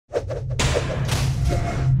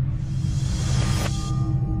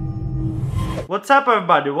What's up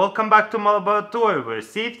everybody, welcome back to my laboratory where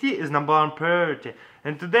safety is #1 priority.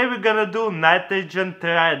 And today we're gonna do nitrogen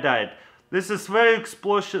triiodide. This is very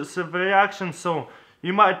explosive reaction, so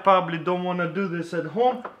you might probably don't wanna do this at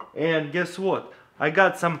home. And guess what? I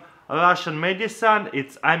got some Russian medicine,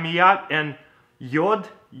 it's ammiak and iod.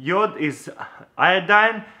 Iod is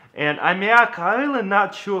iodine and ammiak, I'm really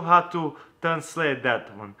not sure how to translate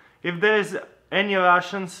that one. If there is any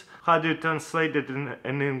Russians, how do you translate it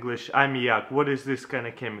in English? Ammiak, what is this kind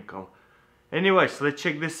of chemical? Anyways, let's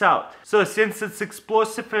check this out. So since it's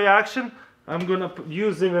explosive reaction, I'm gonna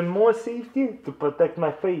use even more safety to protect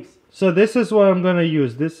my face. So this is what I'm gonna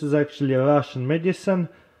use. This is actually a Russian medicine,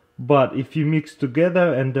 but if you mix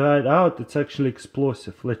together and dry it out, it's actually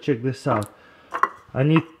explosive. Let's check this out. I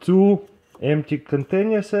need 2 empty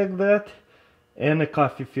containers like that and a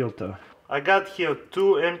coffee filter. I got here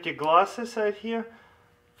 2 empty glasses right here.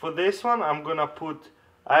 For this one, I'm gonna put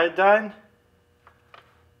iodine.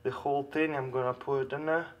 The whole thing, I'm gonna put it in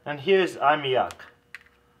there. And here's ammiak.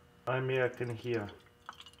 Ammiak in here.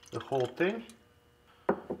 The whole thing.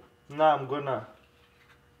 Now I'm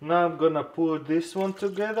gonna put this one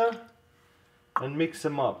together and mix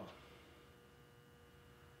them up.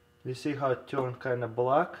 You see how it turned kind of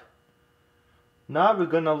black? Now we're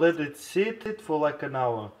gonna let it sit for like an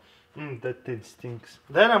hour. That thing stinks.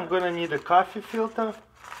 Then I'm gonna need a coffee filter.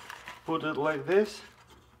 Put it like this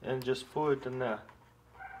and just pour it in there.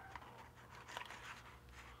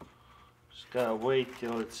 Just gotta wait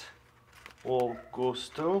till it's all goes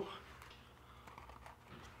through.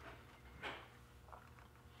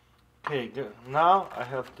 Okay, good. Now I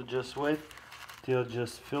have to just wait till it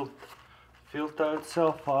just filter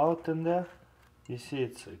itself out in there. You see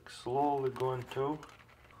it's like slowly going through.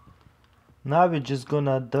 Now we're just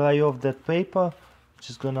gonna dry off that paper.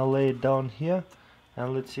 Just gonna lay it down here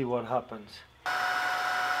and let's see what happens.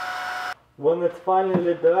 When it's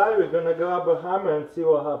finally dry, we're gonna grab a hammer and see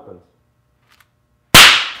what happens.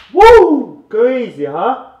 Woo! Crazy,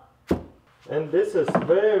 huh? And this is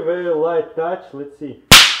very light touch. Let's see.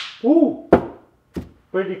 Woo!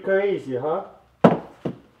 Pretty crazy, huh?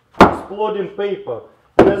 Exploding paper.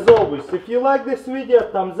 And as always, if you like this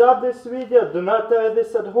video, thumbs up this video. Do not try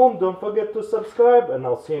this at home. Don't forget to subscribe and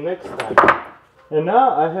I'll see you next time. And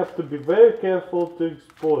now I have to be very careful to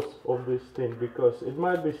dispose of this thing because it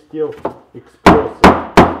might be still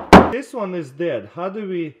explosive. This one is dead.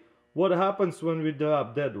 What happens when we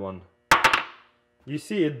drop that one? You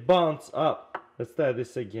see it bounces up. Let's try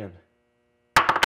this again.